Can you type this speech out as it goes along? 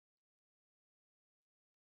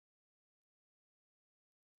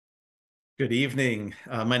Good evening.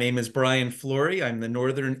 My name is Brian Flory. I'm the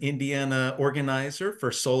Northern Indiana organizer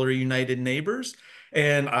for Solar United Neighbors.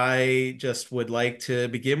 And I just would like to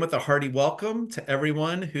begin with a hearty welcome to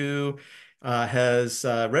everyone who has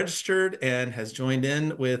registered and has joined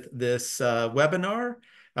in with this webinar,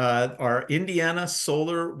 our Indiana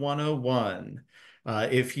Solar 101.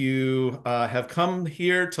 If you have come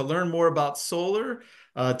here to learn more about solar,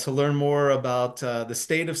 to learn more about the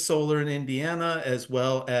state of solar in Indiana, as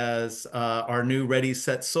well as our new Ready,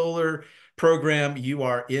 Set Solar program, you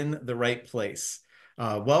are in the right place.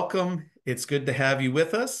 Welcome. It's good to have you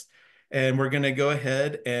with us. And we're going to go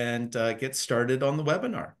ahead and get started on the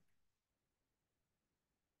webinar.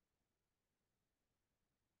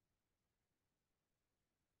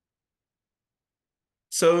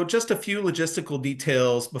 So just a few logistical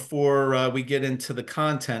details before we get into the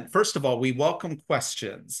content. First of all, we welcome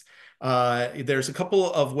questions. There's a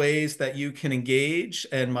couple of ways that you can engage,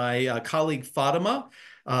 and my colleague Fatima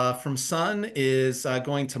from Sun is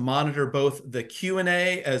going to monitor both the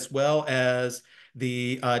Q&A as well as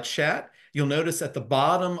the chat. You'll notice at the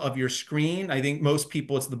bottom of your screen, I think most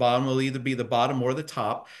people it's the bottom, will either be the bottom or the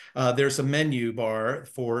top. There's a menu bar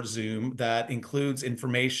for Zoom that includes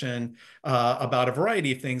information about a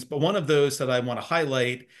variety of things. But one of those that I want to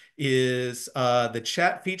highlight is the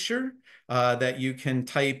chat feature that you can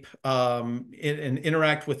type and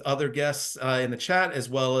interact with other guests in the chat, as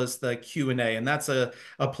well as the Q&A. And that's a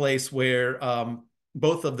place where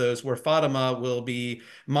both of those, where Fatima will be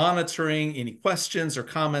monitoring any questions or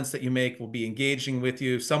comments that you make, will be engaging with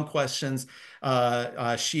you. Some questions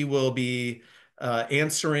she will be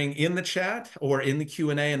answering in the chat or in the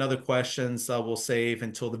Q&A, and other questions we'll save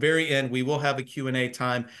until the very end. We will have a Q&A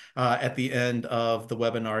time at the end of the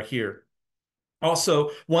webinar here. Also,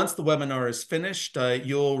 once the webinar is finished,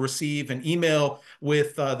 you'll receive an email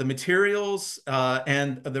with the materials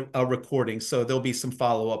and a recording. So there'll be some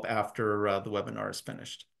follow-up after the webinar is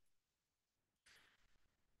finished.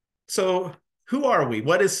 So who are we?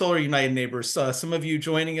 What is Solar United Neighbors? Some of you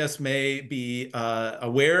joining us may be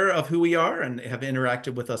aware of who we are and have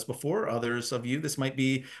interacted with us before. Others of you, this might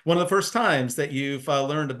be one of the first times that you've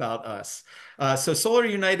learned about us. So Solar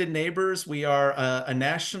United Neighbors, we are a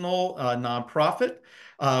national nonprofit.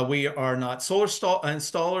 We are not solar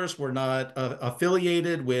installers. We're not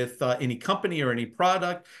affiliated with any company or any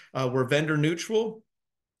product. We're vendor neutral.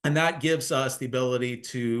 And that gives us the ability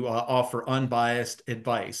to offer unbiased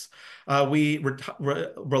advice. We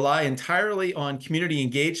rely entirely on community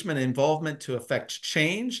engagement and involvement to affect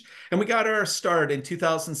change. And we got our start in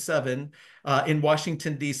 2007 in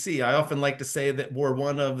Washington, D.C. I often like to say that we're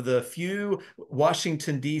one of the few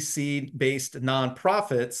Washington, D.C. based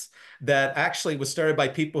nonprofits that actually was started by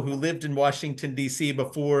people who lived in Washington, D.C.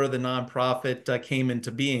 before the nonprofit came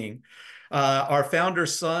into being. Our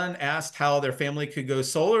founder's son asked how their family could go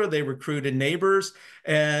solar. They recruited neighbors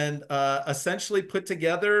and essentially put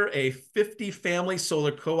together a 50-family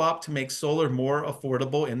solar co-op to make solar more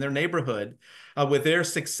affordable in their neighborhood. With their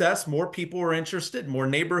success, more people were interested, more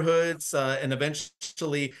neighborhoods, and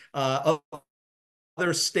eventually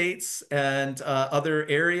other states and other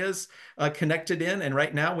areas connected in. And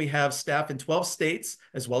right now we have staff in 12 states,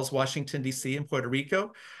 as well as Washington, D.C. and Puerto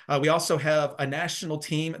Rico. We also have a national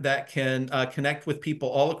team that can connect with people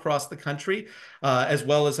all across the country, as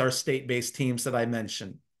well as our state-based teams that I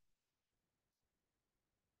mentioned.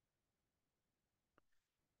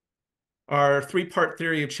 Our three-part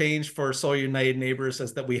theory of change for Solar United Neighbors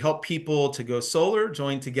is that we help people to go solar,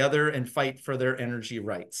 join together, and fight for their energy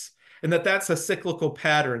rights. And that's a cyclical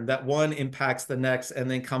pattern, that one impacts the next and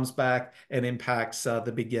then comes back and impacts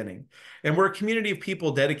the beginning. And we're a community of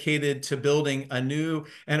people dedicated to building a new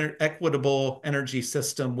equitable energy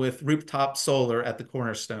system with rooftop solar at the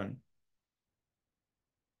cornerstone.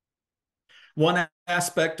 One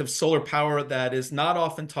aspect of solar power that is not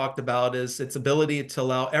often talked about is its ability to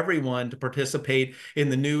allow everyone to participate in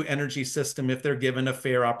the new energy system if they're given a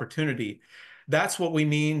fair opportunity. That's what we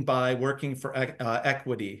mean by working for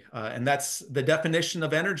equity. And that's the definition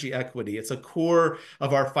of energy equity. It's a core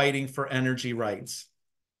of our fighting for energy rights.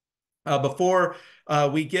 Before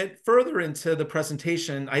we get further into the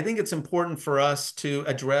presentation, I think it's important for us to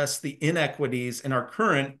address the inequities in our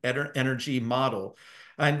current energy model.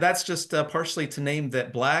 And that's just partially to name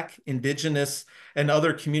that Black, Indigenous, and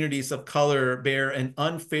other communities of color bear an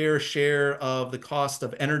unfair share of the cost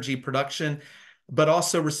of energy production, but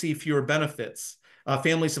also receive fewer benefits.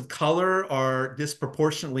 Families of color are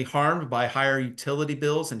disproportionately harmed by higher utility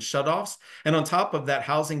bills and shutoffs. And on top of that,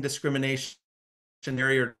 housing discrimination,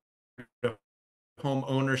 barrier to home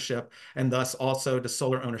ownership, and thus also to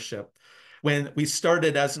solar ownership. When we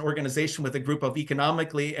started as an organization with a group of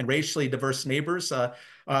economically and racially diverse neighbors,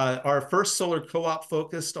 our first solar co-op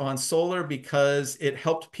focused on solar because it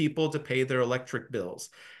helped people to pay their electric bills.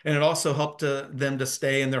 And it also helped them to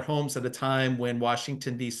stay in their homes at a time when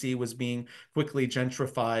Washington, D.C. was being quickly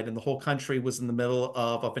gentrified and the whole country was in the middle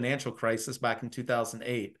of a financial crisis back in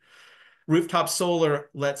 2008. Rooftop solar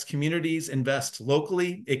lets communities invest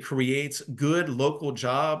locally. It creates good local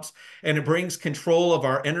jobs, and it brings control of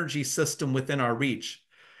our energy system within our reach.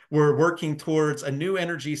 We're working towards a new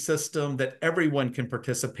energy system that everyone can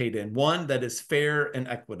participate in, one that is fair and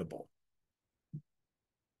equitable.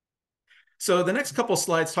 So the next couple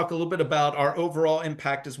slides talk a little bit about our overall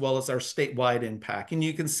impact as well as our statewide impact. And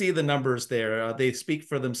you can see the numbers there. They speak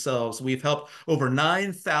for themselves. We've helped over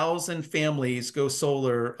 9,000 families go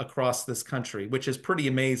solar across this country, which is pretty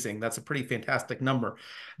amazing. That's a pretty fantastic number.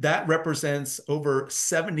 That represents over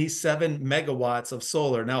 77 megawatts of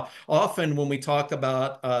solar. Now, often when we talk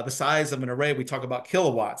about the size of an array, we talk about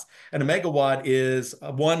kilowatts. And a megawatt is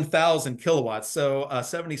 1,000 kilowatts. So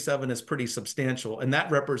 77 is pretty substantial. And that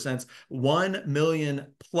represents 1 million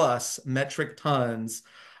plus metric tons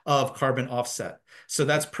of carbon offset. So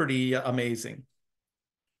that's pretty amazing.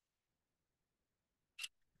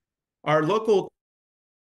 Our local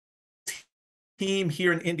team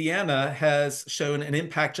here in Indiana has shown an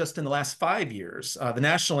impact just in the last 5 years. The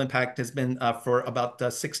national impact has been for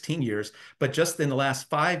about 16 years, but just in the last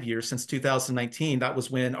 5 years, since 2019, that was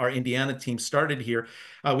when our Indiana team started here,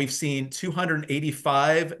 we've seen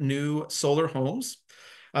 285 new solar homes.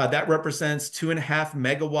 That represents 2.5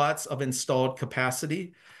 megawatts of installed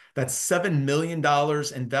capacity. That's $7 million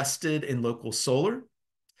invested in local solar.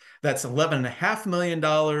 That's $11.5 million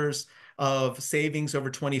of savings over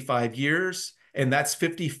 25 years. And that's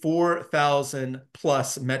 54,000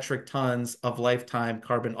 plus metric tons of lifetime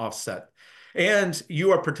carbon offset. And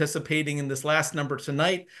you are participating in this last number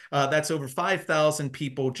tonight. That's over 5,000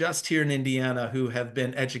 people just here in Indiana who have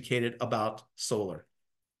been educated about solar.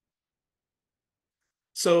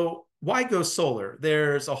 So why go solar?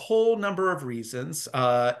 There's a whole number of reasons,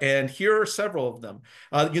 and here are several of them.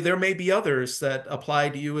 There may be others that apply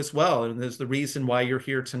to you as well, and there's the reason why you're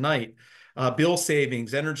here tonight. Bill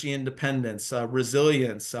savings, energy independence,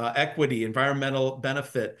 resilience, equity, environmental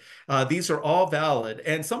benefit. These are all valid.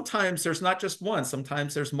 And sometimes there's not just one,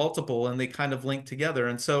 sometimes there's multiple, and they kind of link together.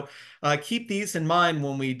 And so keep these in mind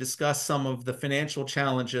when we discuss some of the financial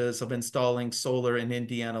challenges of installing solar in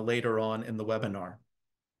Indiana later on in the webinar.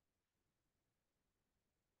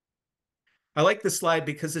 I like this slide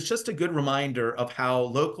because it's just a good reminder of how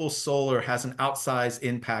local solar has an outsized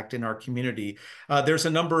impact in our community. There's a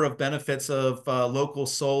number of benefits of local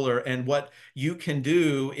solar and what you can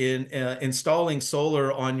do in installing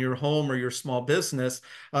solar on your home or your small business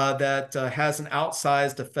that has an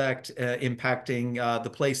outsized effect impacting the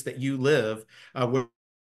place that you live, wherever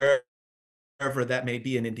that may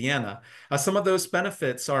be in Indiana. Some of those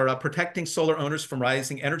benefits are protecting solar owners from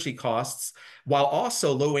rising energy costs while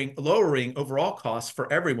also lowering overall costs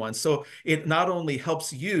for everyone. So it not only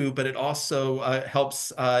helps you, but it also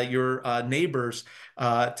helps your neighbors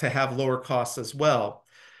to have lower costs as well.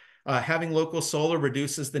 Having local solar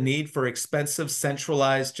reduces the need for expensive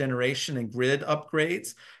centralized generation and grid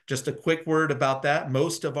upgrades. Just a quick word about that.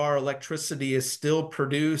 Most of our electricity is still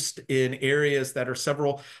produced in areas that are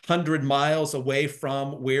several hundred miles away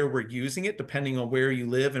from where we're using it, depending on where you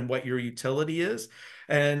live and what your utility is.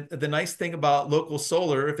 And the nice thing about local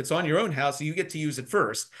solar, if it's on your own house, you get to use it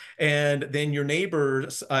first. And then your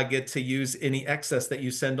neighbors get to use any excess that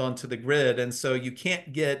you send onto the grid. And so you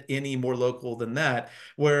can't get any more local than that.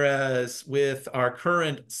 Whereas with our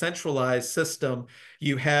current centralized system,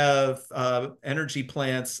 you have energy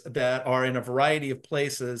plants that are in a variety of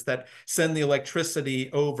places that send the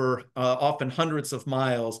electricity over often hundreds of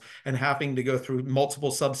miles and having to go through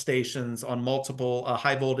multiple substations on multiple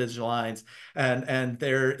high voltage lines. And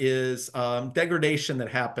there is degradation that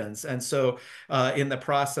happens. And so in the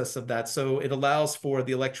process of that, so it allows for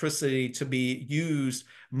the electricity to be used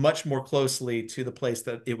much more closely to the place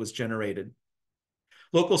that it was generated.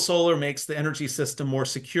 Local solar makes the energy system more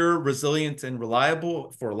secure, resilient, and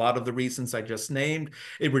reliable for a lot of the reasons I just named.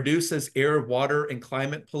 It reduces air, water, and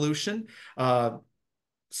climate pollution.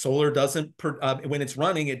 Solar doesn't, when it's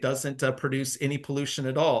running, it doesn't produce any pollution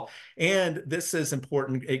at all. And this is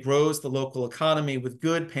important. It grows the local economy with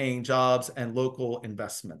good paying jobs and local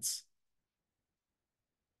investments.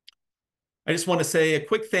 I just want to say a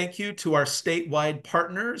quick thank you to our statewide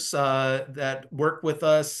partners that work with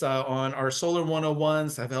us on our Solar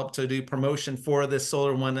 101s. I've helped to do promotion for this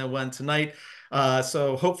Solar 101 tonight.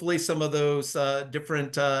 So hopefully some of those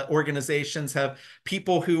different organizations have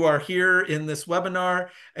people who are here in this webinar.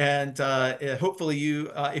 And hopefully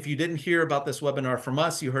if you didn't hear about this webinar from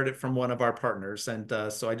us, you heard it from one of our partners. And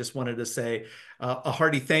so I just wanted to say a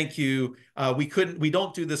hearty thank you. We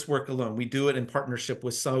don't do this work alone. We do it in partnership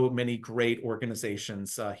with so many great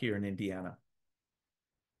organizations here in Indiana.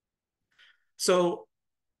 So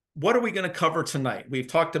what are we going to cover tonight? We've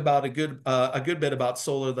talked about a good bit about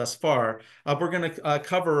solar thus far. We're going to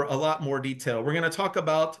cover a lot more detail. We're going to talk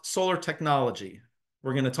about solar technology.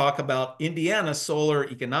 We're going to talk about Indiana solar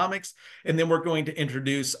economics, and then we're going to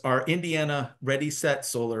introduce our Indiana Ready Set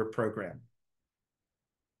Solar program.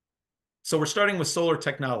 So we're starting with solar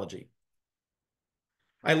technology.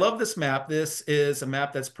 I love this map. This is a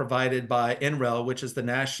map that's provided by NREL, which is the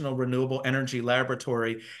National Renewable Energy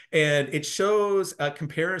Laboratory, and it shows a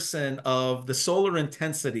comparison of the solar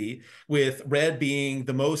intensity, with red being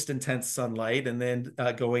the most intense sunlight, and then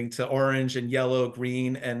going to orange and yellow,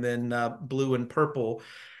 green, and then blue and purple,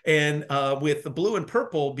 and with the blue and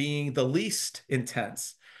purple being the least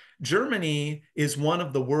intense. Germany is one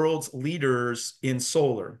of the world's leaders in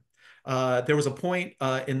solar. There was a point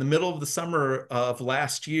in the middle of the summer of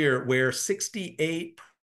last year where 68%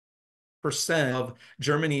 of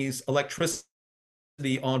Germany's electricity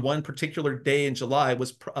on one particular day in July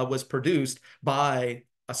was produced by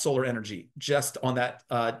solar energy, just on that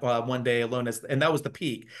one day alone, and that was the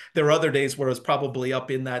peak. There were other days where it was probably up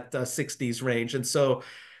in that 60s range. And so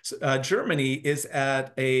Germany is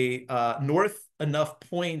at a north enough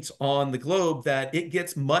point on the globe that it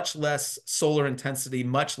gets much less solar intensity,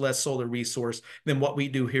 much less solar resource than what we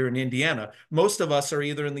do here in Indiana. Most of us are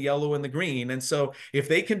either in the yellow and the green. And so if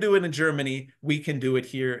they can do it in Germany, we can do it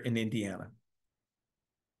here in Indiana.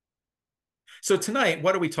 So tonight,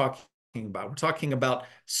 what are we talking about? We're talking about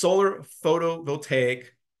solar photovoltaic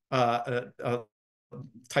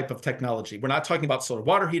type of technology. We're not talking about solar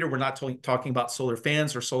water heater. We're not talking about solar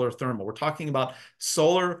fans or solar thermal. We're talking about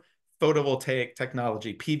solar photovoltaic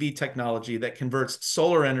technology, PV technology that converts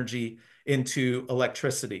solar energy into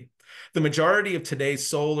electricity. The majority of today's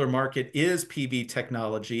solar market is PV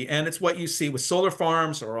technology, and it's what you see with solar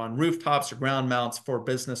farms or on rooftops or ground mounts for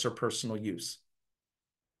business or personal use.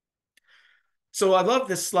 So I love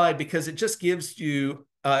this slide because it just gives you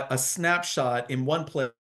a snapshot in one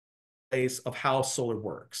place of how solar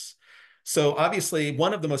works. So obviously,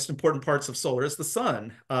 one of the most important parts of solar is the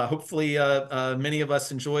sun. Hopefully, many of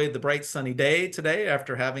us enjoyed the bright sunny day today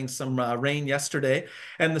after having some rain yesterday.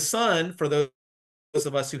 And the sun, for those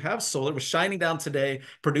of us who have solar, was shining down today,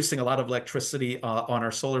 producing a lot of electricity on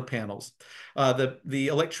our solar panels.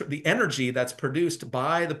 The energy that's produced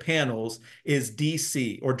by the panels is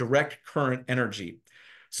DC, or direct current energy.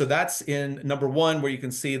 So that's in number one, where you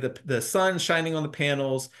can see the sun shining on the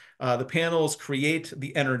panels. The panels create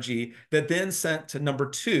the energy that then sent to number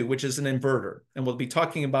two, which is an inverter. And we'll be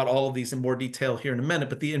talking about all of these in more detail here in a minute.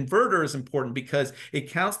 But the inverter is important because it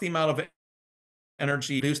counts the amount of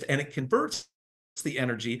energy produced and it converts the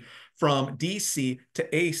energy from DC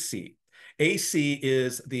to AC. AC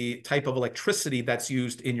is the type of electricity that's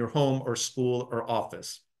used in your home or school or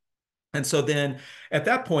office. And so then at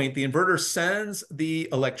that point, the inverter sends the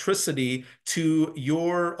electricity to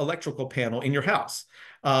your electrical panel in your house.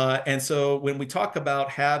 And so when we talk about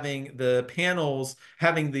having the panels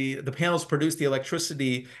produce the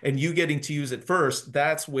electricity and you getting to use it first,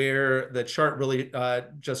 that's where the chart really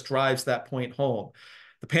just drives that point home.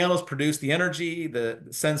 The panels produce the energy,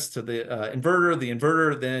 sends to the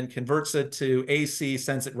inverter then converts it to AC,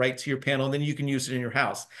 sends it right to your panel, and then you can use it in your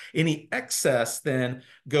house. Any excess then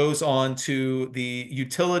goes on to the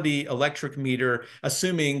utility electric meter,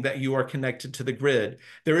 assuming that you are connected to the grid.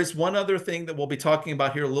 There is one other thing that we'll be talking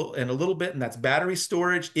about here in a little bit, and that's battery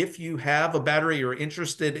storage. If you have a battery or are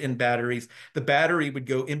interested in batteries, the battery would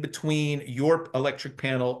go in between your electric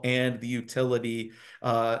panel and the utility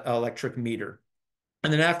electric meter.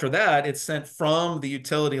 And then after that, it's sent from the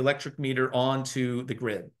utility electric meter onto the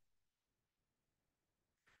grid.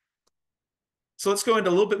 So let's go into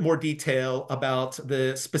a little bit more detail about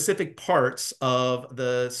the specific parts of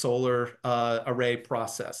the solar array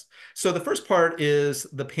process. So the first part is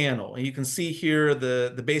the panel. And you can see here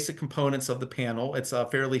the basic components of the panel. It's a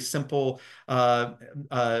fairly simple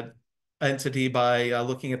entity by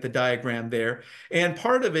looking at the diagram there. And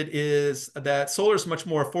part of it is that solar is much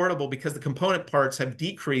more affordable because the component parts have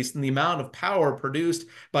decreased and the amount of power produced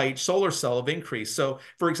by each solar cell have increased. So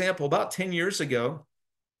for example, about 10 years ago,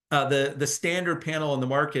 the standard panel on the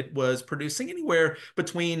market was producing anywhere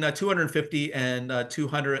between 250 and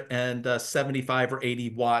 275 or 80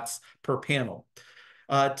 watts per panel.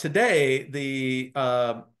 Today, the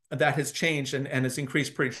that has changed and has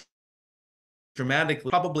increased pretty dramatically.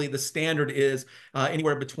 Probably the standard is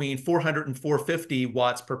anywhere between 400 and 450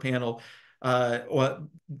 watts per panel.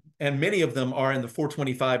 And many of them are in the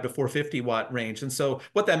 425 to 450 watt range. And so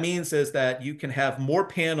what that means is that you can have more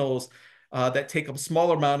panels that take up a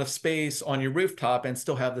smaller amount of space on your rooftop and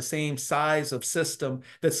still have the same size of system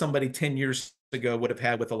that somebody 10 years ago would have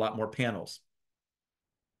had with a lot more panels.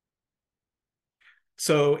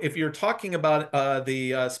 So if you're talking about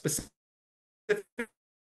the specific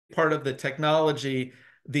part of the technology,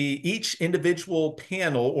 each individual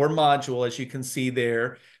panel or module, as you can see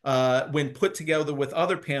there, when put together with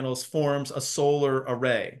other panels, forms a solar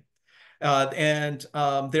array.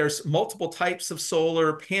 There's multiple types of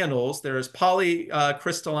solar panels. There's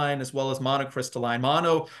polycrystalline as well as monocrystalline.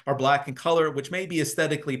 Mono are black in color, which may be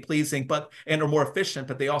aesthetically pleasing, and are more efficient,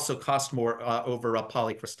 but they also cost more over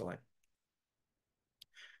polycrystalline.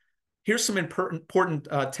 Here's some important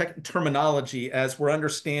terminology as we're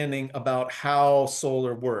understanding about how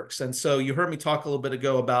solar works. And so you heard me talk a little bit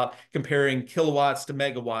ago about comparing kilowatts to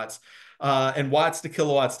megawatts and watts to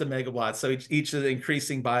kilowatts to megawatts. So each is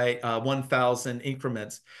increasing by 1,000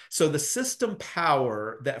 increments. So the system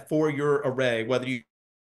power that for your array, whether you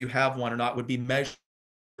have one or not, would be measured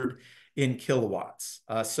in kilowatts.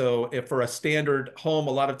 So if for a standard home,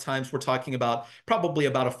 a lot of times we're talking about probably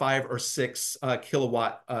about a 5 or 6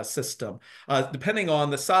 kilowatt system. Depending on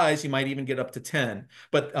the size, you might even get up to 10.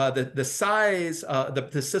 But the size,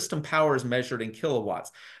 the system power is measured in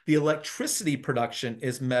kilowatts. The electricity production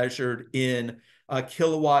is measured in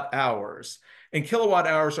kilowatt hours. And kilowatt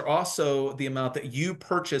hours are also the amount that you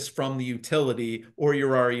purchase from the utility or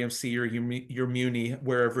your REMC or your Muni,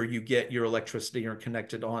 wherever you get your electricity or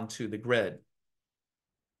connected onto the grid.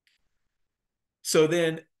 So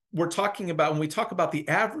then we're talking about, when we talk about the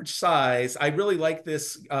average size, I really like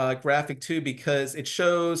this graphic too, because it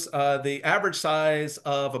shows the average size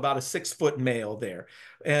of about a 6-foot male there.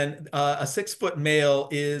 And a 6-foot male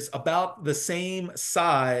is about the same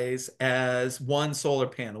size as one solar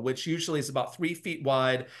panel, which usually is about 3 feet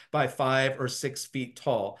wide by 5 or 6 feet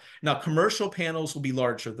tall. Now, commercial panels will be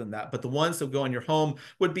larger than that, but the ones that go in your home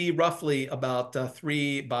would be roughly about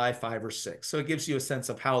 3 by 5 or 6. So it gives you a sense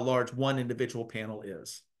of how large one individual panel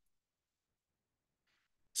is.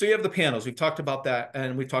 So you have the panels. We've talked about that,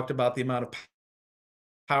 and we've talked about the amount of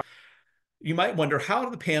power. You might wonder, how do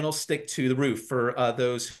the panels stick to the roof for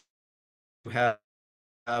those who have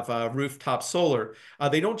rooftop solar?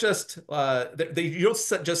 They don't just you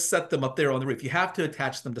don't just set them up there on the roof. You have to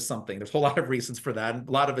attach them to something. There's a whole lot of reasons for that, and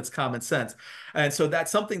a lot of it's common sense. And so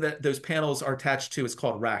that's something that those panels are attached to. Is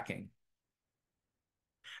called racking.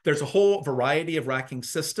 There's a whole variety of racking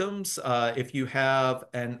systems. If you have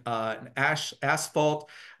an asphalt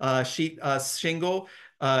sheet shingle,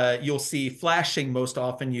 you'll see flashing most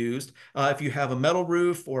often used. If you have a metal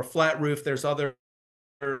roof or a flat roof, there's other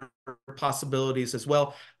possibilities as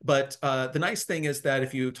well. But the nice thing is that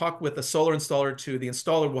if you talk with a solar installer too, the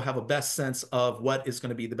installer will have a best sense of what is going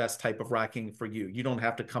to be the best type of racking for you. You don't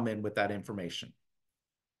have to come in with that information.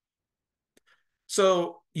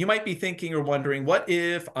 So you might be thinking or wondering, what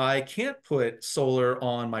if I can't put solar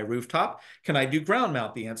on my rooftop? Can I do ground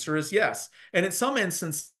mount? The answer is yes. And in some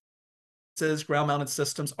instances, ground mounted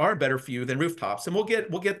systems are better for you than rooftops. And we'll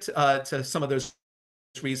get to some of those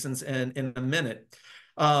reasons in a minute.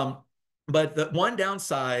 But the one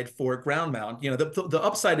downside for ground mount, the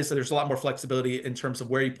upside is that there's a lot more flexibility in terms of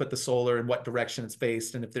where you put the solar and what direction it's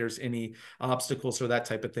faced, and if there's any obstacles or that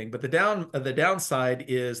type of thing. But the downside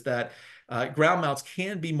is that ground mounts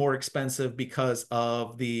can be more expensive because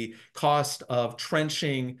of the cost of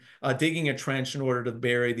trenching, digging a trench in order to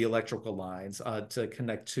bury the electrical lines to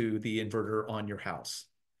connect to the inverter on your house.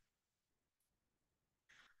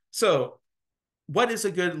 So, what is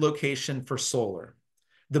a good location for solar?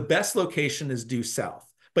 The best location is due south.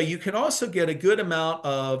 But you can also get a good amount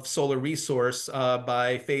of solar resource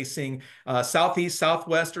by facing southeast,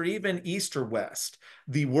 southwest, or even east or west.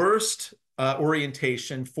 The worst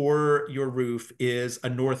orientation for your roof is a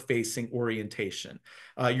north-facing orientation.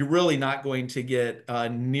 You're really not going to get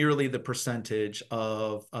nearly the percentage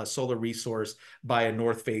of solar resource by a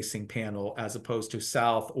north-facing panel as opposed to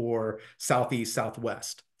south or southeast,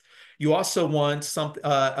 southwest. You also want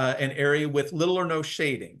an area with little or no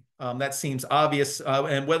shading. That seems obvious,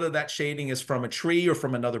 and whether that shading is from a tree or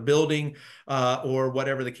from another building or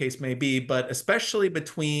whatever the case may be, but especially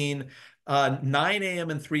between 9 a.m.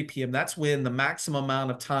 and 3 p.m., that's when the maximum amount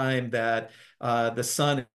of time that the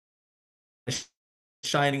sun is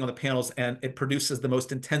shining on the panels and it produces the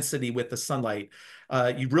most intensity with the sunlight.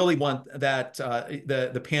 You really want that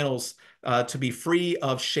the panels to be free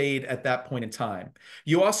of shade at that point in time.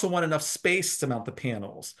 You also want enough space to mount the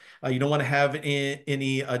panels. You don't want to have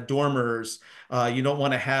any dormers. You don't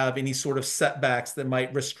want to have any sort of setbacks that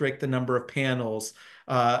might restrict the number of panels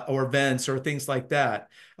or vents or things like that.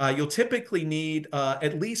 You'll typically need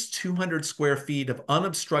at least 200 square feet of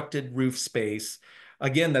unobstructed roof space.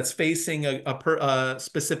 Again, that's facing a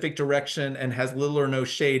specific direction and has little or no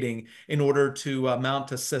shading in order to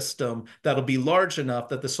mount a system that'll be large enough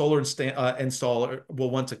that the solar installer will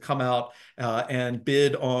want to come out and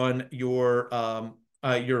bid on your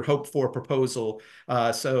hoped for proposal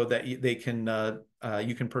so that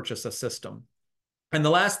you can purchase a system. And the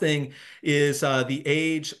last thing is the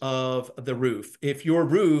age of the roof. If your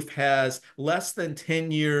roof has less than 10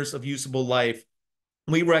 years of usable life,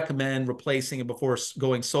 we recommend replacing it before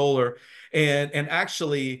going solar. And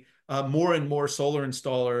actually, more and more solar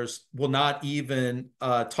installers will not even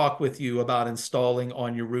talk with you about installing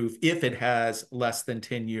on your roof if it has less than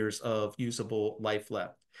 10 years of usable life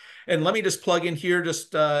left. And let me just plug in here,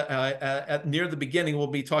 just near the beginning, we'll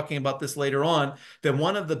be talking about this later on, that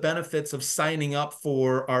one of the benefits of signing up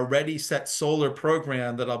for our Ready, Set, Solar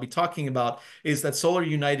program that I'll be talking about is that Solar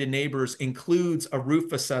United Neighbors includes a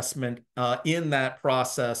roof assessment in that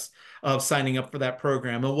process of signing up for that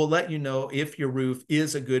program. And we'll let you know if your roof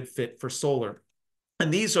is a good fit for solar.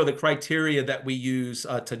 And these are the criteria that we use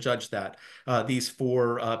to judge that, these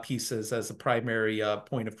four pieces as a primary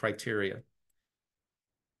point of criteria.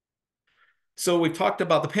 So we've talked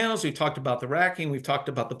about the panels, we've talked about the racking, we've talked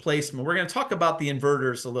about the placement. We're going to talk about the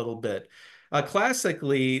inverters a little bit.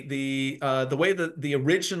 Classically, the way that the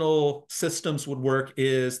original systems would work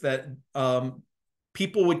is that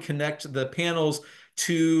people would connect the panels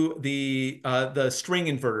to the string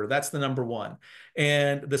inverter. That's the number one.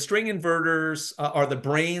 And the string inverters are the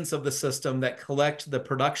brains of the system that collect the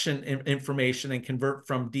production information and convert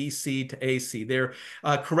from DC to AC. They're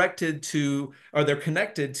connected to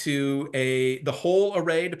the whole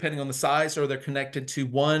array, depending on the size, or they're connected to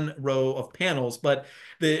one row of panels. But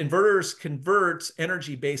the inverters convert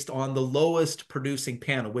energy based on the lowest producing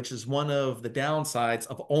panel, which is one of the downsides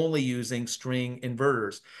of only using string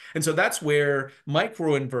inverters. And so that's where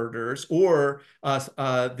microinverters or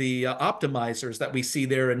the optimizers that we see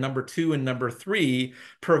there in number 2 and number 3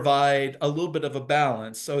 provide a little bit of a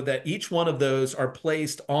balance so that each one of those are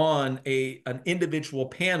placed on an individual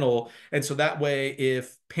panel. And so that way,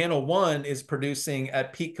 if panel 1 is producing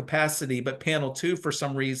at peak capacity, but panel 2 for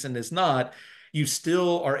some reason is not, you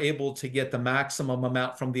still are able to get the maximum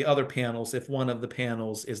amount from the other panels if one of the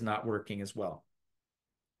panels is not working as well.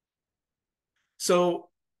 So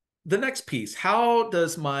the next piece, how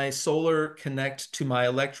does my solar connect to my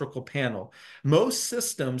electrical panel? Most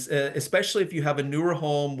systems, especially if you have a newer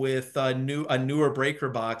home with a newer breaker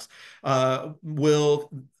box,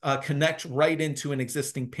 will connect right into an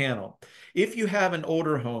existing panel. If you have an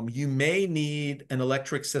older home, you may need an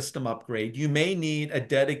electric system upgrade. You may need a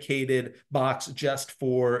dedicated box just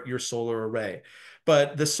for your solar array.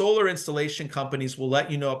 But the solar installation companies will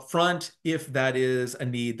let you know up front if that is a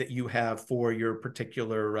need that you have for your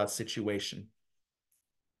particular situation.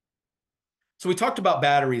 So we talked about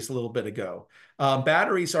batteries a little bit ago.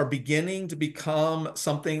 Batteries are beginning to become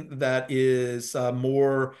something that is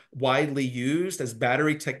more widely used as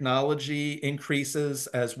battery technology increases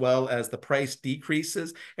as well as the price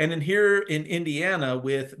decreases. And here in Indiana,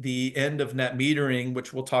 with the end of net metering,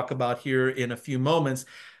 which we'll talk about here in a few moments,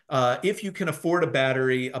 if you can afford a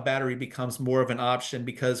battery becomes more of an option,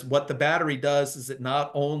 because what the battery does is it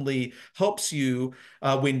not only helps you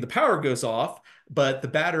when the power goes off, but the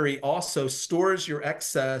battery also stores your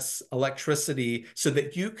excess electricity so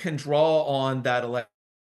that you can draw on that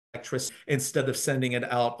electricity instead of sending it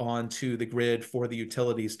out onto the grid for the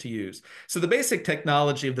utilities to use. So the basic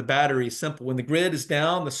technology of the battery is simple. When the grid is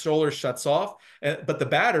down, the solar shuts off, but the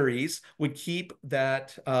batteries would keep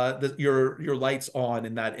that your lights on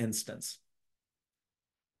in that instance.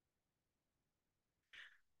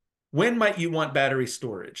 When might you want battery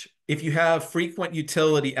storage? If you have frequent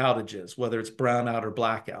utility outages, whether it's brownout or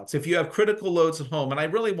blackouts, if you have critical loads at home, and I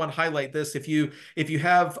really want to highlight this, if you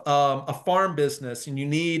have a farm business and you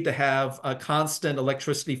need to have a constant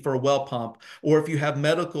electricity for a well pump, or if you have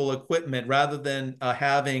medical equipment rather than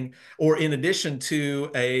having, or in addition to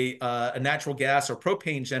a natural gas or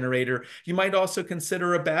propane generator, you might also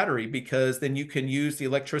consider a battery, because then you can use the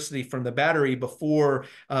electricity from the battery before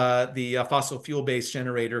the fossil fuel-based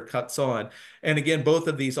generator cuts on. And again, both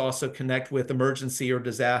of these also also connect with emergency or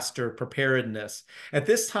disaster preparedness. At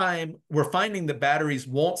this time, we're finding that batteries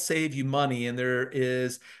won't save you money, and there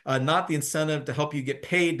is not the incentive to help you get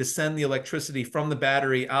paid to send the electricity from the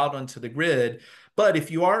battery out onto the grid. But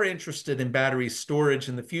if you are interested in battery storage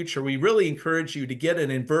in the future, we really encourage you to get an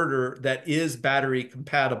inverter that is battery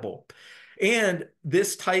compatible. And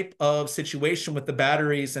this type of situation with the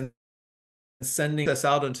batteries and sending us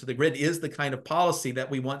out onto the grid is the kind of policy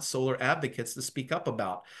that we want solar advocates to speak up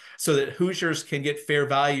about, so that Hoosiers can get fair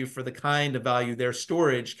value for the kind of value their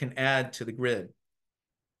storage can add to the grid.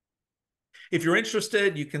 If you're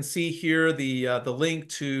interested, you can see here the link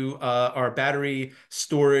to our battery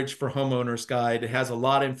storage for homeowners guide. It has a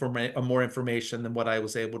lot of more information than what I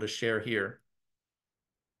was able to share here.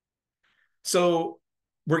 So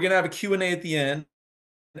we're going to have a Q&A at the end.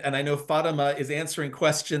 And I know Fatima is answering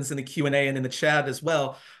questions in the Q&A and in the chat as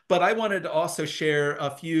well. But I wanted to also share a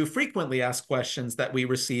few frequently asked questions that we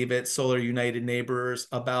receive at Solar United Neighbors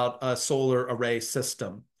about a solar array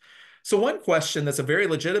system. So one question that's a very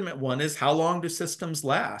legitimate one is, how long do systems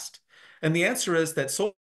last? And the answer is that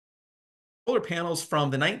solar panels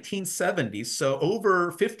from the 1970s, so over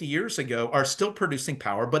 50 years ago, are still producing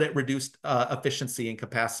power, but at reduced efficiency and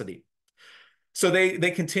capacity. So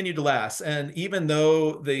they continue to last. And even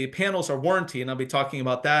though the panels are warranty, and I'll be talking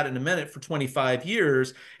about that in a minute, for 25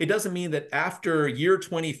 years, it doesn't mean that after year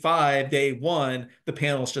 25, day one, the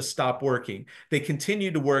panels just stop working. They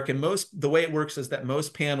continue to work. And the way it works is that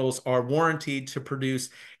most panels are warranted to produce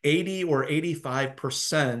 80 or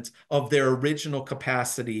 85% of their original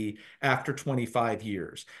capacity after 25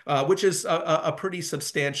 years, which is a pretty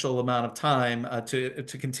substantial amount of time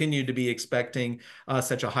to continue to be expecting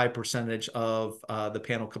such a high percentage of the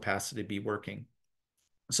panel capacity to be working.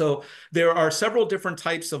 So there are several different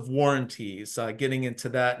types of warranties, getting into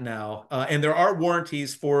that now. And there are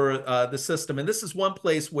warranties for the system. And this is one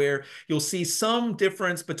place where you'll see some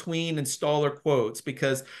difference between installer quotes,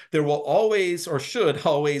 because there will always, or should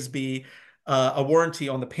always, be a warranty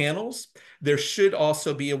on the panels. There should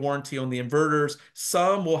also be a warranty on the inverters.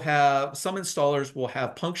 Some installers will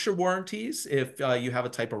have puncture warranties if you have a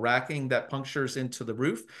type of racking that punctures into the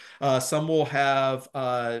roof. Some will have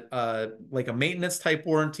like a maintenance type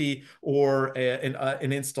warranty, or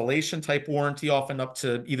an installation type warranty, often up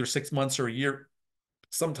to either 6 months or a year,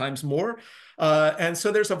 sometimes more. And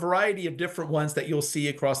so there's a variety of different ones that you'll see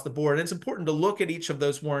across the board. And it's important to look at each of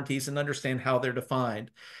those warranties and understand how they're defined.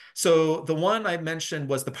 So the one I mentioned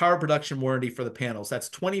was the power production warranty for the panels. That's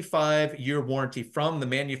 25-year warranty from the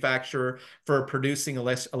manufacturer for producing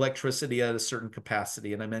electricity at a certain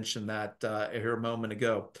capacity. And I mentioned that here a moment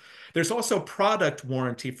ago. There's also product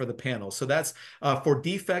warranty for the panels. So that's for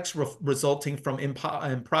defects resulting from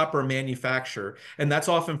improper manufacture. And that's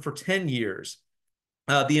often for 10 years.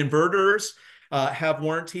 The inverters have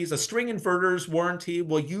warranties. A string inverter's warranty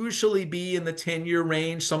will usually be in the 10-year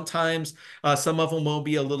range. Sometimes some of them will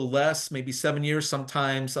be a little less, maybe 7 years,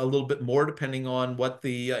 sometimes a little bit more, depending on what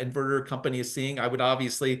the inverter company is seeing. I would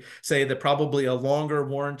obviously say that probably a longer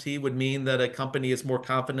warranty would mean that a company is more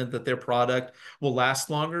confident that their product will last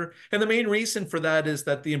longer. And the main reason for that is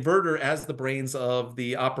that the inverter, as the brains of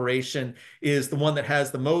the operation, is the one that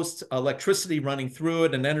has the most electricity running through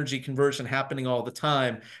it and energy conversion happening all the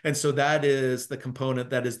time. And so that is the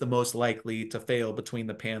component that is the most likely to fail between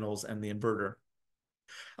the panels and the inverter.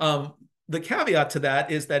 The caveat to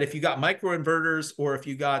that is that if you got microinverters, or if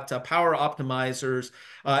you got power optimizers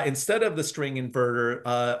instead of the string inverter,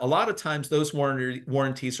 a lot of times those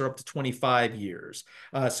warranties are up to 25 years.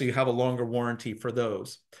 So you have a longer warranty for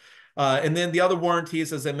those. And then the other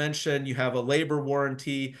warranties, as I mentioned, you have a labor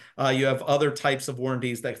warranty. You have other types of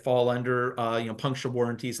warranties that fall under, puncture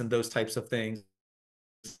warranties and those types of things.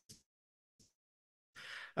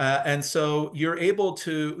 And so you're able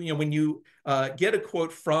to, when you get a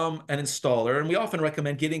quote from an installer, and we often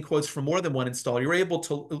recommend getting quotes from more than one installer, you're able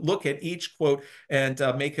to look at each quote and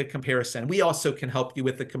make a comparison. We also can help you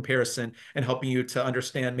with the comparison and helping you to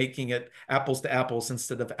understand, making it apples to apples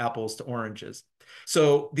instead of apples to oranges.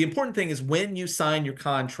 So the important thing is, when you sign your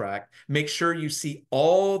contract, make sure you see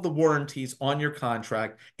all the warranties on your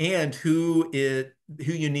contract and who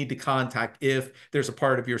you need to contact if there's a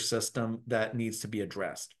part of your system that needs to be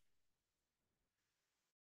addressed.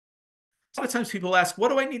 A lot of times people ask, what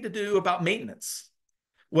do I need to do about maintenance?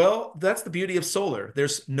 Well, that's the beauty of solar.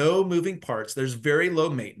 There's no moving parts. There's very low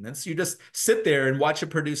maintenance. You just sit there and watch it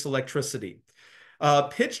produce electricity.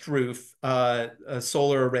 Pitched roof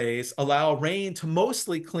solar arrays allow rain to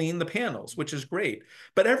mostly clean the panels, which is great.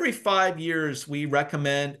 But every 5 years, we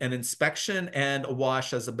recommend an inspection and a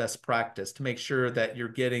wash as a best practice to make sure that you're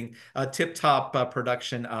getting a tip-top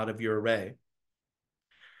production out of your array.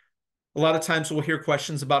 A lot of times we'll hear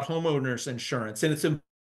questions about homeowners insurance, and it's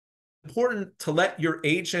important to let your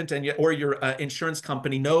agent or your insurance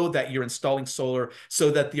company know that you're installing solar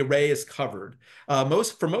so that the array is covered.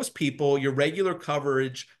 For most people, your regular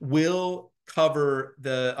coverage will cover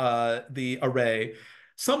the array.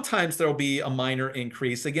 Sometimes there'll be a minor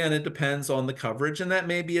increase. Again, it depends on the coverage, and that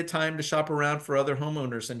may be a time to shop around for other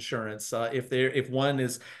homeowners insurance. If one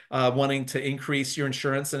is wanting to increase your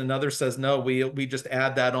insurance and another says no, we just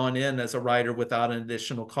add that on in as a rider without an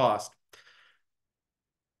additional cost.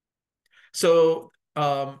 So,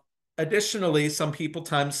 additionally,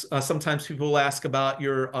 sometimes people will ask about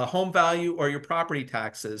your home value or your property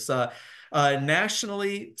taxes.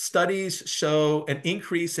 Nationally, studies show an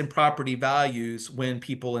increase in property values when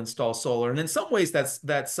people install solar, and in some ways,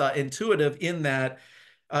 that's intuitive in that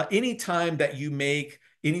anytime that you make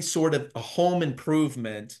any sort of a home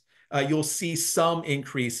improvement, you'll see some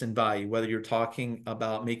increase in value, whether you're talking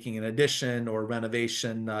about making an addition or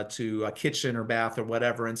renovation to a kitchen or bath or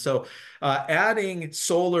whatever. And so adding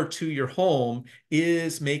solar to your home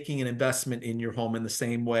is making an investment in your home in the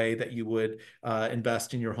same way that you would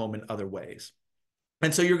invest in your home in other ways.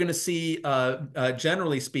 And so you're going to see,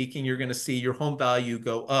 generally speaking, you're going to see your home value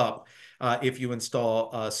go up if you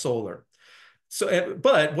install solar. So,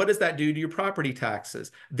 but what does that do to your property taxes?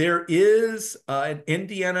 There is an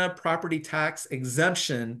Indiana property tax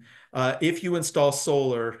exemption if you install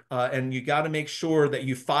solar, and you got to make sure that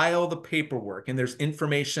you file the paperwork. And there's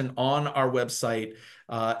information on our website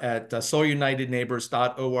at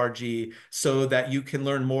solarunitedneighbors.org so that you can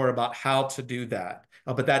learn more about how to do that.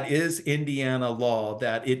 But that is Indiana law,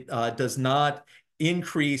 that it does not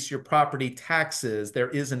increase your property taxes. There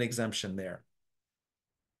is an exemption there.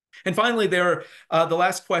 And finally, the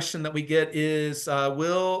last question that we get is,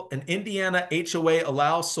 will an Indiana HOA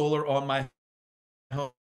allow solar on my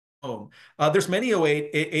home? There's many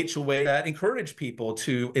HOA that encourage people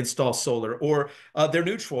to install solar, or they're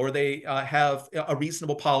neutral, or they have a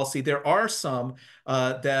reasonable policy. There are some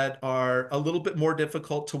that are a little bit more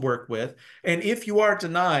difficult to work with. And if you are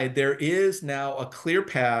denied, there is now a clear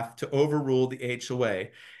path to overrule the HOA.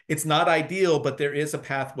 It's not ideal, but there is a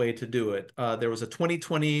pathway to do it. There was a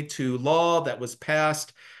 2022 law that was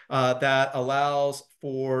passed that allows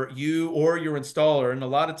for you or your installer, and a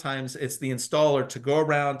lot of times it's the installer, to go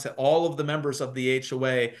around to all of the members of the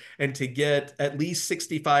HOA and to get at least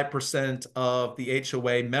 65% of the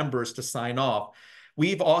HOA members to sign off.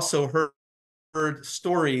 We've also heard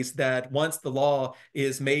stories that once the law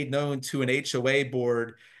is made known to an HOA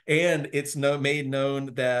board and it's made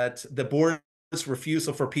known that the board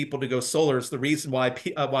refusal for people to go solar is the reason why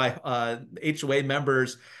HOA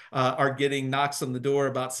members are getting knocks on the door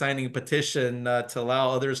about signing a petition to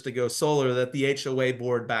allow others to go solar, that the HOA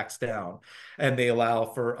board backs down and they allow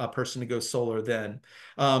for a person to go solar then.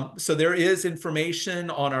 So there is information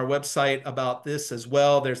on our website about this as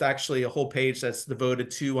well. There's actually a whole page that's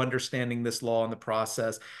devoted to understanding this law and the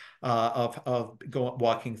process of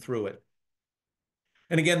walking through it.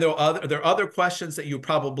 And again, there are other questions that you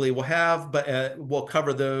probably will have, but we'll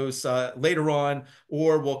cover those later on,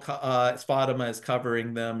 or we'll Fatima is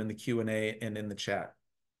covering them in the Q&A and in the chat.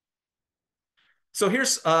 So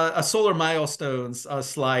here's a solar milestones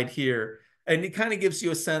slide here, and it kind of gives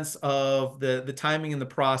you a sense of the timing and the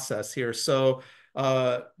process here. So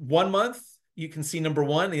 1 month, you can see number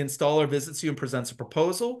one, the installer visits you and presents a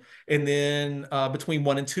proposal. And then between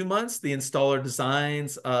 1 and 2 months, the installer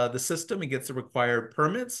designs the system and gets the required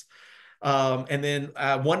permits. And then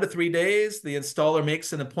 1 to 3 days, the installer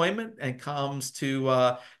makes an appointment and comes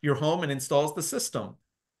to your home and installs the system.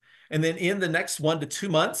 And then in the next 1 to 2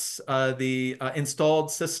 months, the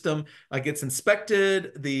installed system gets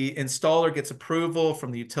inspected. The installer gets approval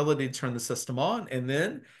from the utility to turn the system on. And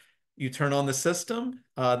then you turn on the system,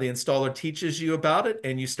 the installer teaches you about it,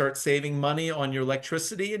 and you start saving money on your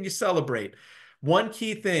electricity and you celebrate. One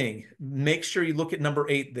key thing, make sure you look at number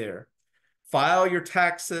 8 there. File your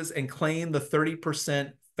taxes and claim the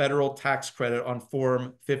 30% federal tax credit on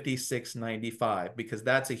Form 5695, because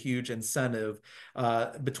that's a huge incentive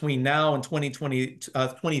between now and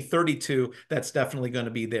 2032. That's definitely going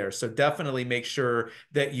to be there. So definitely make sure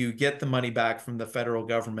that you get the money back from the federal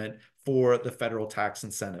government for the federal tax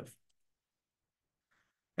incentive.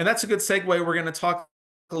 And that's a good segue. We're going to talk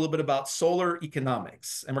a little bit about solar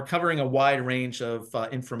economics, and we're covering a wide range of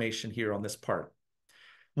information here on this part.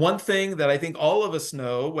 One thing that I think all of us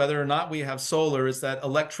know, whether or not we have solar, is that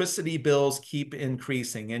electricity bills keep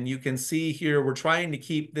increasing. And you can see here, we're trying to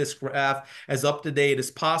keep this graph as up to date as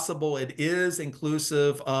possible. It is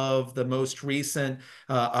inclusive of the most recent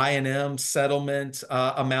I&M settlement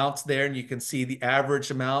amounts there, and you can see the average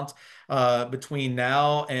amount. between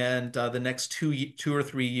now and the next 2 or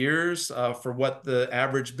 3 years for what the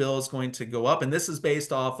average bill is going to go up. And this is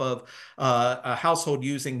based off of a household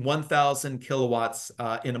using 1,000 kilowatts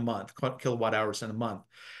in a month, kilowatt hours in a month.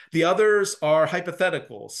 The others are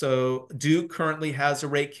hypothetical. So Duke currently has a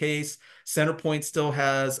rate case. CenterPoint still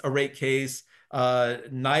has a rate case.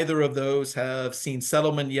 Neither of those have seen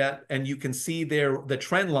settlement yet, and you can see there the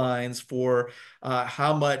trend lines for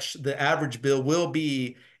how much the average bill will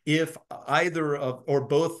be if either of or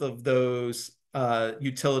both of those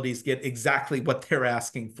utilities get exactly what they're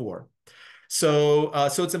asking for. So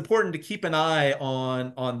it's important to keep an eye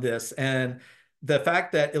on this, and the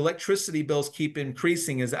fact that electricity bills keep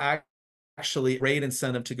increasing is actually a great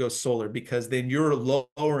incentive to go solar, because then you're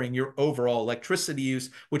lowering your overall electricity use,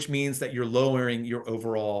 which means that you're lowering your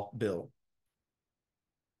overall bill.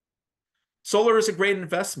 Solar is a great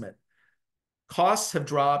investment. Costs have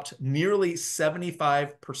dropped nearly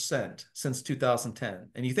 75% since 2010.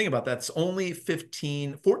 And you think about that, it's only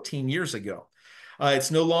 14 years ago.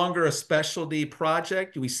 It's no longer a specialty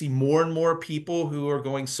project. We see more and more people who are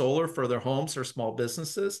going solar for their homes or small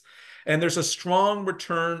businesses. And there's a strong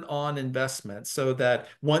return on investment, so that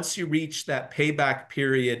once you reach that payback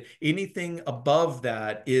period, anything above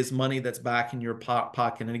that is money that's back in your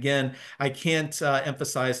pocket. And again, I can't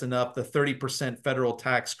emphasize enough the 30% federal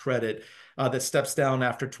tax credit that steps down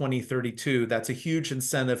after 2032. That's a huge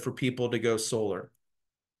incentive for people to go solar.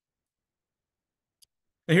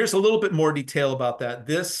 And here's a little bit more detail about that.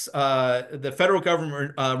 The federal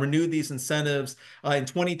government renewed these incentives in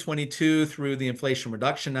 2022 through the Inflation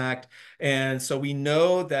Reduction Act. And so we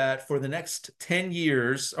know that for the next 10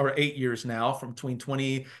 years, or 8 years now, from between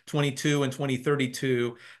 2022 and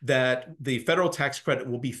 2032, that the federal tax credit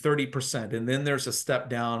will be 30%. And then there's a step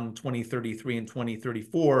down in 2033 and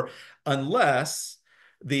 2034, unless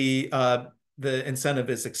the incentive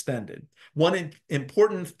is extended. One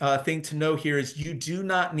important thing to know here is you do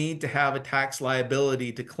not need to have a tax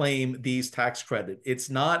liability to claim these tax credit. It's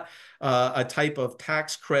not a type of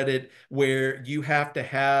tax credit where you have to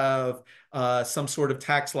have some sort of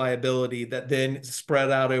tax liability that then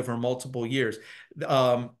spread out over multiple years.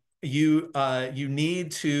 You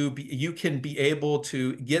can be able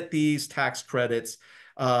to get these tax credits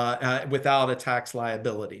without a tax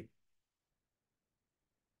liability.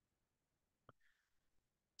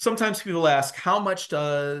 Sometimes people ask, how much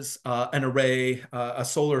does an array, a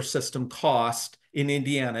solar system cost in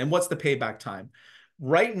Indiana, and what's the payback time?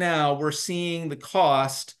 Right now, we're seeing the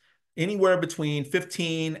cost anywhere between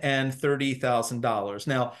 $15,000 and $30,000.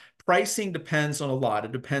 Now, pricing depends on a lot.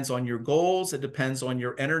 It depends on your goals. It depends on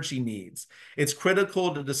your energy needs. It's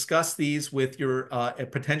critical to discuss these with your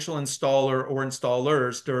potential installer or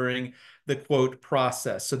installers during the quote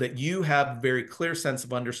process, so that you have a very clear sense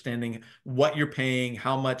of understanding what you're paying,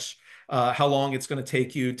 how much, how long it's going to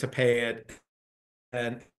take you to pay it,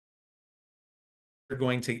 and it's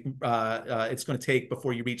going to take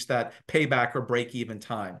before you reach that payback or break-even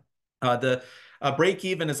time. The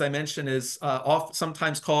break-even, as I mentioned, is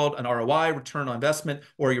sometimes called an ROI, return on investment,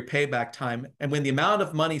 or your payback time. And when the amount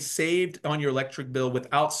of money saved on your electric bill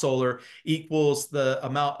without solar equals the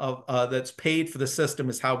amount of that's paid for the system,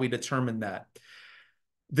 is how we determine that.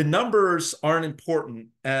 The numbers aren't important.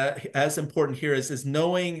 As important here is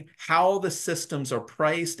knowing how the systems are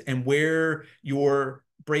priced and where your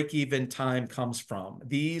break-even time comes from.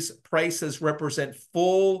 These prices represent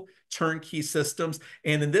full turnkey systems,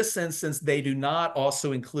 and in this instance, they do not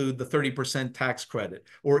also include the 30% tax credit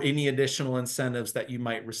or any additional incentives that you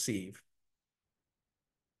might receive.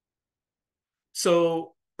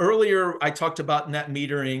 So earlier, I talked about net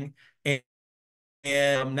metering,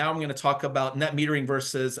 and now I'm going to talk about net metering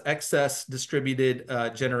versus excess distributed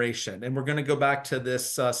generation. And we're going to go back to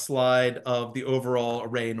this slide of the overall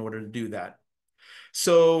array in order to do that.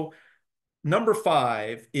 So number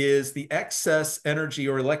 5 is the excess energy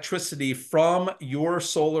or electricity from your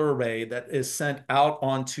solar array that is sent out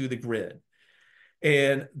onto the grid,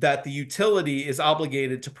 and that the utility is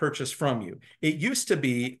obligated to purchase from you. It used to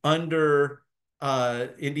be under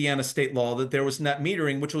Indiana state law that there was net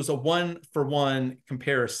metering, which was a one-for-one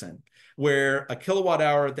comparison, where a kilowatt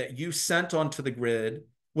hour that you sent onto the grid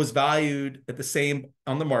was valued at the same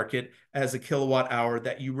on the market as a kilowatt hour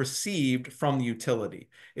that you received from the utility.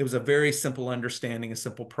 It was a very simple understanding, a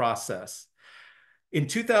simple process. In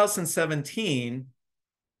 2017,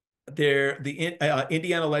 the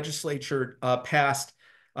Indiana legislature passed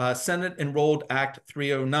Senate Enrolled Act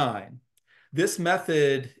 309. This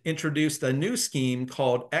method introduced a new scheme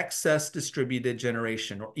called excess distributed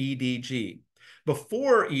generation, or EDG.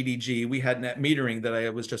 Before EDG, we had net metering that I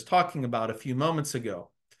was just talking about a few moments ago.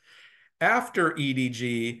 After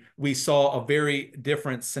EDG, we saw a very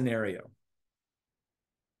different scenario.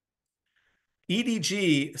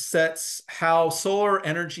 EDG sets how solar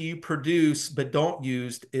energy you produce but don't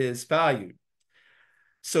use is valued.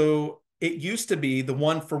 So it used to be the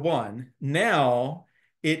one for one. Now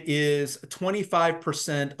it is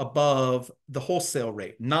 25% above the wholesale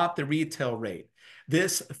rate, not the retail rate.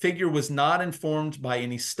 This figure was not informed by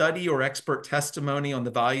any study or expert testimony on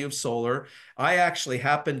the value of solar. I actually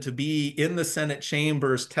happened to be in the Senate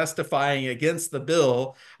chambers testifying against the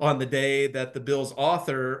bill on the day that the bill's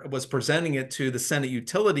author was presenting it to the Senate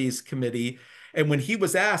Utilities Committee. And when he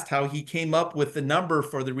was asked how he came up with the number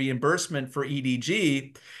for the reimbursement for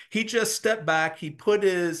EDG, he just stepped back, he put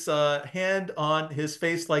his hand on his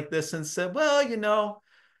face like this and said, well,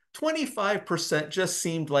 25% just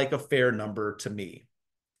seemed like a fair number to me.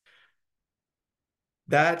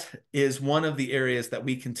 That is one of the areas that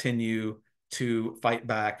we continue to fight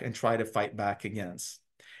back and try to fight back against.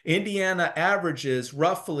 Indiana averages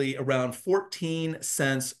roughly around 14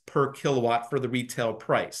 cents per kilowatt for the retail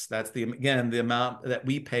price. That's again, the amount that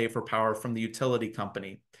we pay for power from the utility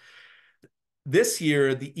company. This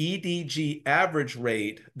year, the EDG average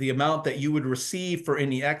rate, the amount that you would receive for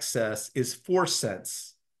any excess, is 4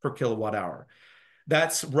 cents per kilowatt hour.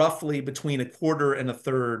 That's roughly between a quarter and a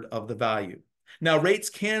third of the value. Now, rates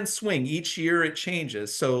can swing. Each year it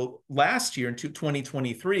changes. So last year in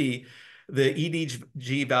 2023, the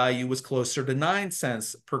EDG value was closer to 9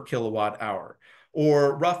 cents per kilowatt hour,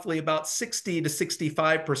 or roughly about 60 to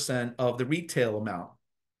 65% of the retail amount.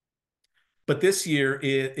 But this year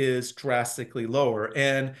it is drastically lower.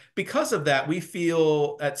 And because of that, we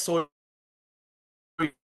feel at Solar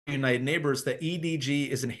United Neighbors that EDG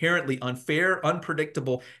is inherently unfair,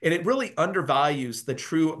 unpredictable, and it really undervalues the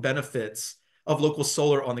true benefits of local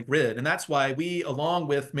solar on the grid. And that's why we, along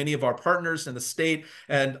with many of our partners in the state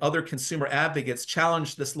and other consumer advocates,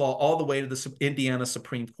 challenged this law all the way to the Indiana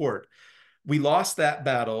Supreme Court. We lost that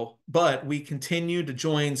battle, but we continue to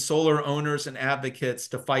join solar owners and advocates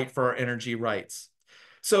to fight for our energy rights.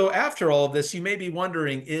 So after all of this, you may be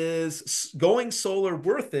wondering, is going solar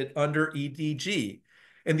worth it under EDG?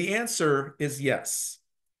 And the answer is yes.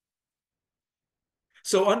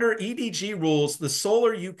 So under EDG rules, the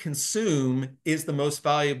solar you consume is the most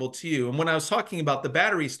valuable to you. And when I was talking about the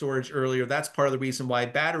battery storage earlier, that's part of the reason why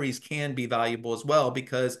batteries can be valuable as well,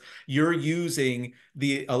 because you're using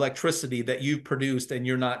the electricity that you've produced and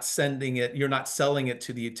you're not selling it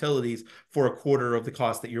to the utilities for a quarter of the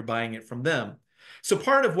cost that you're buying it from them. So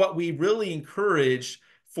part of what we really encourage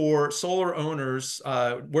for solar owners,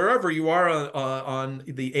 wherever you are on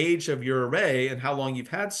the age of your array and how long you've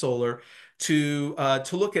had solar, to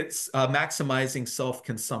look at maximizing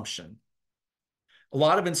self-consumption. A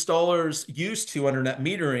lot of installers used to, under net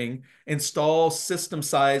metering, install system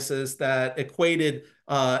sizes that equated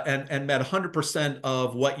and met 100%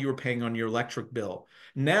 of what you were paying on your electric bill.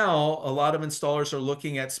 Now, a lot of installers are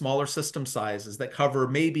looking at smaller system sizes that cover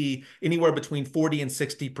maybe anywhere between 40 and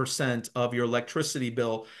 60% of your electricity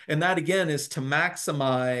bill. And that, again, is to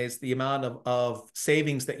maximize the amount of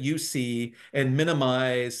savings that you see and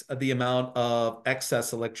minimize the amount of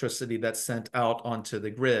excess electricity that's sent out onto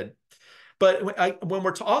the grid. But when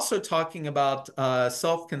we're also talking about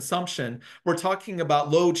self-consumption, we're talking about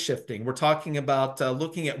load shifting. We're talking about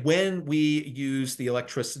looking at when we use the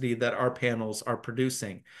electricity that our panels are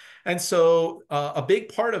producing. And so a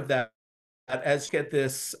big part of that, as you get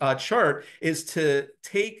this chart, is to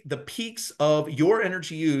take the peaks of your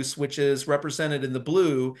energy use, which is represented in the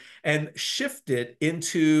blue, and shift it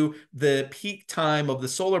into the peak time of the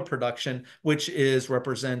solar production, which is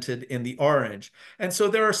represented in the orange. And so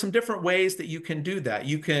there are some different ways that you can do that.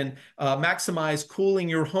 You can maximize cooling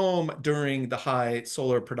your home during the high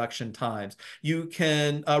solar production times. You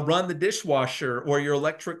can run the dishwasher or your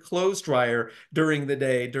electric clothes dryer during the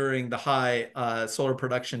day, during the high solar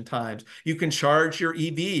production times. You can charge your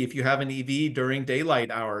EV if you have an EV during daylight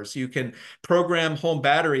hours. You can program home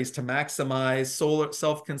batteries to maximize solar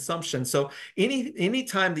self-consumption. So any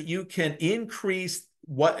time that you can increase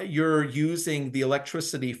what you're using the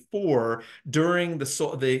electricity for during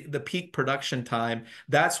the peak production time,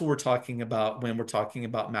 that's what we're talking about when we're talking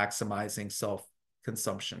about maximizing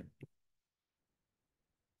self-consumption.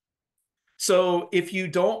 So if you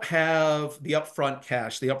don't have the upfront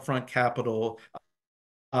cash, the upfront capital,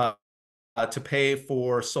 to pay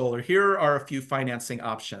for solar, here are a few financing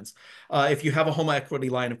options. If you have a home equity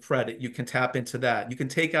line of credit, you can tap into that. You can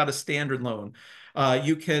take out a standard loan.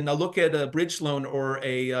 You can look at a bridge loan or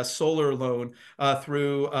a solar loan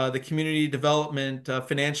through the Community Development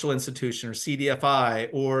Financial Institution, or CDFI,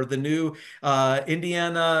 or the new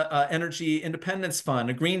Indiana Energy Independence Fund,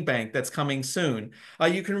 a green bank that's coming soon.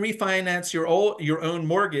 You can refinance your own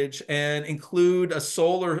mortgage and include a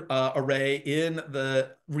solar array in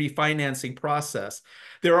the refinancing process.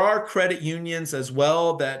 There are credit unions as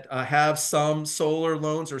well that have some solar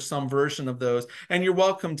loans or some version of those. And you're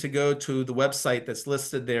welcome to go to the website that's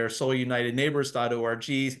listed there,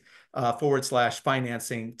 solarunitedneighbors.org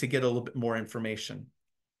 /financing, to get a little bit more information.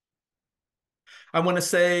 I want to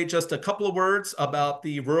say just a couple of words about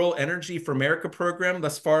the Rural Energy for America program.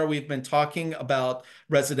 Thus far, we've been talking about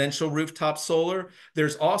residential rooftop solar.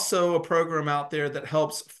 There's also a program out there that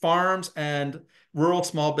helps farms and rural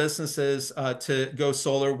small businesses to go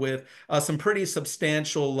solar with some pretty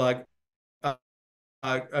substantial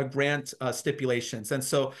grant stipulations. And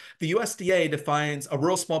so the USDA defines a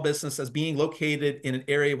rural small business as being located in an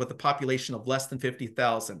area with a population of less than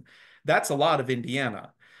 50,000. That's a lot of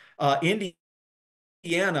Indiana. Indiana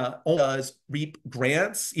only does REAP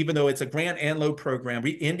grants, even though it's a grant and loan program.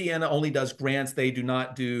 Indiana only does grants. They do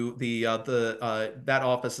not do that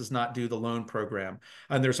office does not do the loan program.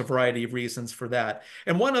 And there's a variety of reasons for that.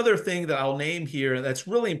 And one other thing that I'll name here that's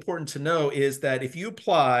really important to know is that if you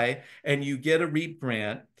apply and you get a REAP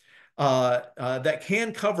grant, that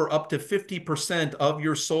can cover up to 50% of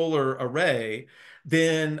your solar array,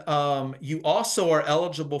 then you also are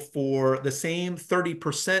eligible for the same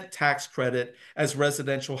 30% tax credit as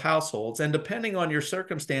residential households. And depending on your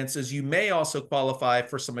circumstances, you may also qualify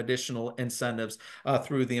for some additional incentives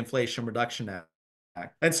through the Inflation Reduction Act.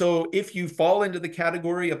 And so if you fall into the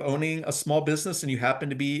category of owning a small business and you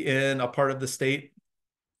happen to be in a part of the state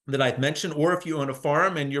that I've mentioned, or if you own a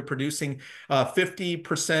farm and you're producing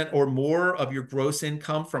 50% or more of your gross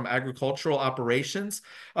income from agricultural operations,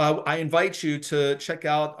 I invite you to check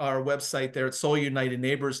out our website there at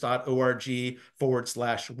solarunitedneighbors.org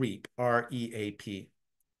 /REAP, REAP.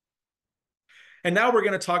 And now we're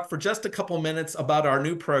going to talk for just a couple minutes about our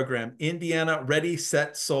new program, Indiana Ready,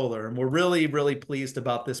 Set, Solar. And we're really, really pleased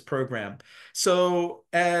about this program. So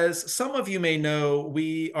as some of you may know,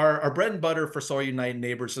 our bread and butter for Solar United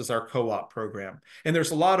Neighbors is our co-op program. And there's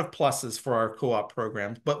a lot of pluses for our co-op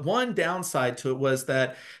programs. But one downside to it was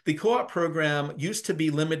that the co-op program used to be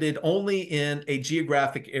limited only in a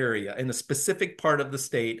geographic area, in a specific part of the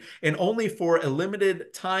state, and only for a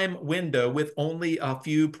limited time window with only a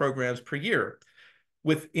few programs per year.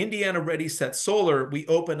 With Indiana Ready Set Solar, we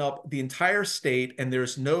open up the entire state and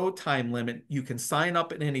there's no time limit. You can sign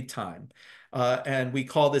up at any time. And we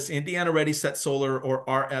call this Indiana Ready Set Solar, or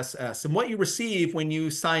RSS. And what you receive when you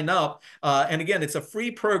sign up, and again, it's a free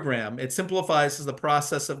program. It simplifies the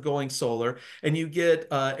process of going solar. And you get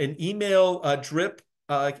an email drip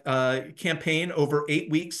campaign over 8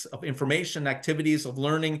 weeks of information, activities of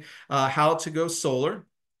learning how to go solar.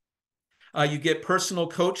 You get personal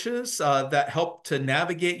coaches that help to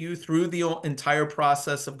navigate you through the entire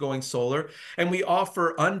process of going solar. And we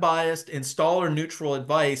offer unbiased, installer neutral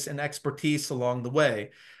advice and expertise along the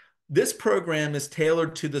way. This program is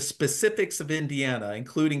tailored to the specifics of Indiana,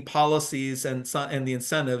 including policies and the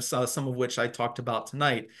incentives, some of which I talked about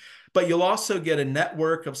tonight. But you'll also get a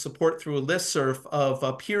network of support through a listserv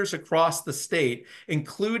of peers across the state,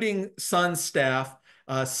 including Sun staff,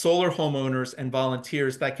 solar homeowners, and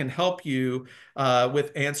volunteers that can help you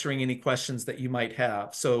with answering any questions that you might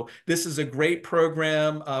have. So this is a great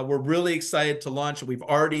program. We're really excited to launch it. We've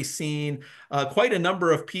already seen quite a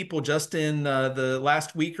number of people just in the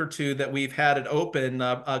last week or two that we've had it open.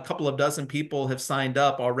 A couple of dozen people have signed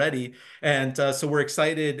up already. And so we're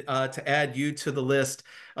excited to add you to the list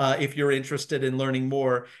if you're interested in learning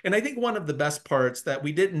more. And I think one of the best parts that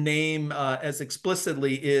we didn't name as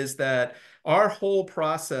explicitly is that our whole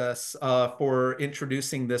process for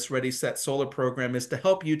introducing this Ready, Set, Solar program is to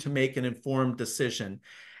help you to make an informed decision.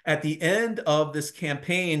 At the end of this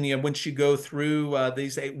campaign, once you go through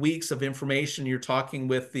these 8 weeks of information, you're talking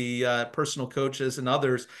with the personal coaches and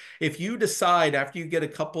others. If you decide after you get a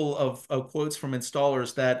couple of quotes from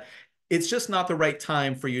installers that it's just not the right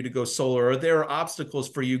time for you to go solar, or there are obstacles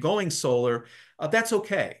for you going solar, that's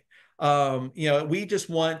okay. We just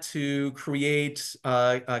want to create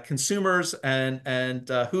consumers and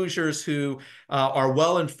Hoosiers who are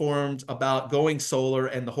well informed about going solar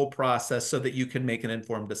and the whole process so that you can make an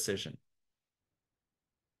informed decision.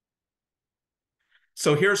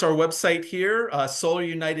 So here's our website here,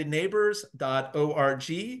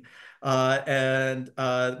 solarunitedneighbors.org, and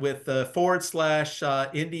with the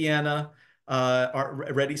 / Indiana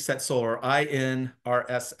Ready Set Solar,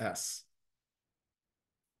 INRSS.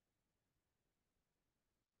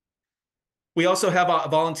 We also have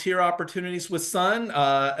volunteer opportunities with Sun,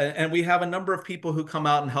 and we have a number of people who come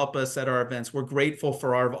out and help us at our events. We're grateful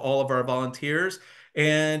for all of our volunteers.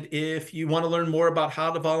 And if you want to learn more about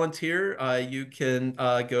how to volunteer, you can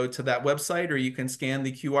go to that website, or you can scan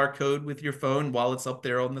the QR code with your phone while it's up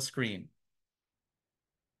there on the screen.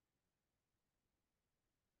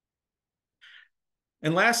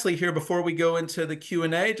 And lastly, here, before we go into the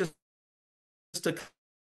Q&A, just a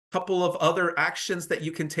couple of other actions that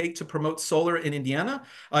you can take to promote solar in Indiana.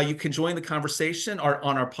 You can join the conversation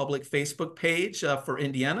on our public Facebook page for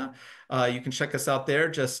Indiana. You can check us out there.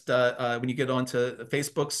 Just when you get onto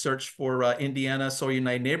Facebook, search for Indiana Solar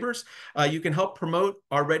United Neighbors. You can help promote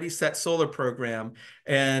our Ready Set Solar program.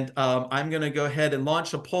 And I'm going to go ahead and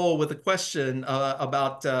launch a poll with a question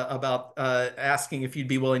about asking if you'd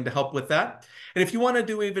be willing to help with that. And if you want to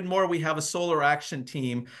do even more, we have a solar action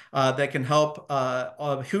team that can help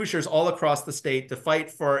Hoosiers all across the state to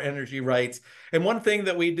fight for our energy rights. And one thing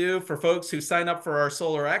that we do for folks who sign up for our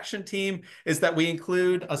solar action team is that we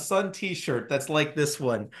include a Sun t-shirt that's like this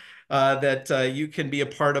one. That you can be a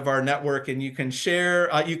part of our network, and you can share,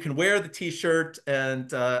 you can wear the t-shirt, and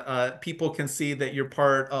people can see that you're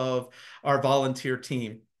part of our volunteer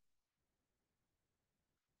team.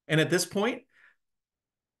 And at this point,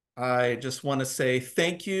 I just want to say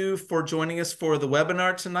thank you for joining us for the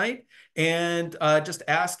webinar tonight, and just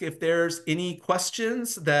ask if there's any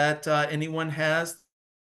questions that anyone has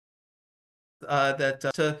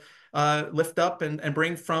to lift up and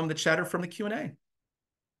bring from the chat or from the Q&A.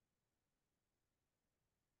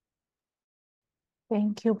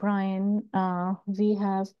 Thank you, Brian. We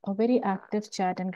have a very active chat and